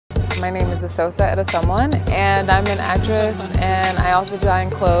My name is Esosa E, and I'm an actress, and I also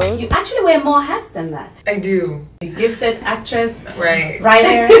design clothes. You actually wear more hats than that. I do. A gifted actress, Right.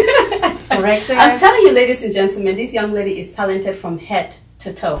 writer, director. I'm telling you, ladies and gentlemen, this young lady is talented from head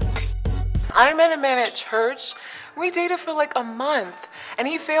to toe. I met a man at church. We dated for like a month, and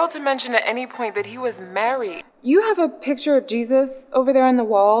he failed to mention at any point that he was married. You have a picture of Jesus over there on the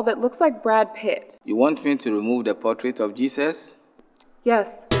wall that looks like Brad Pitt. You want me to remove the portrait of Jesus?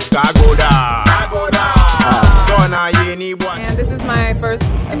 Yes. And this is my first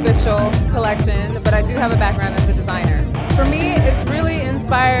official collection, but I do have a background as a designer. For me, it's really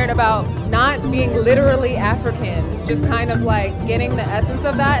inspired about not being literally African, just kind of like getting the essence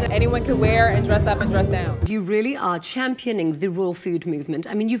of that. Anyone could wear and dress up and dress down. You really are championing the raw food movement.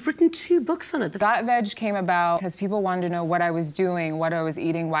 I mean, you've written 2 books on it. Got Veg came about because people wanted to know what I was doing, what I was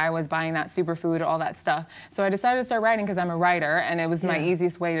eating, why I was buying that superfood, all that stuff. So I decided to start writing because I'm a writer, and it was my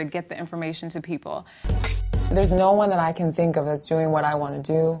easiest way to get the information to people. There's no one that I can think of that's doing what I want to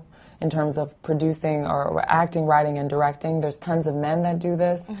do in terms of producing or acting, writing, and directing. There's tons of men that do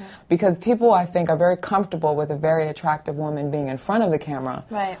this because people, I think, are very comfortable with a very attractive woman being in front of the camera.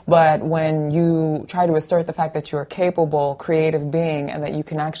 Right. But when you try to assert the fact that you're a capable, creative being and that you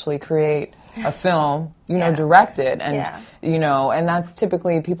can actually create a film, you know, direct it, and you know, and that's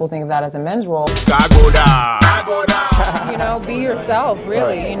typically people think of that as a men's role. You know, be yourself,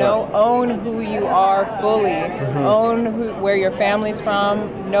 really. You know, own who you are fully. Own where your family's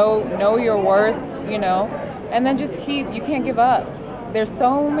from. Know your worth. You know, and then just keep. You can't give up. There's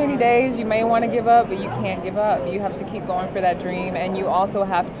so many days you may want to give up, but you can't give up. You have to keep going for that dream, and you also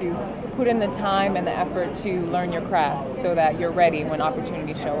have to put in the time and the effort to learn your craft so that you're ready when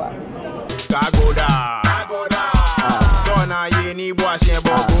opportunities show up.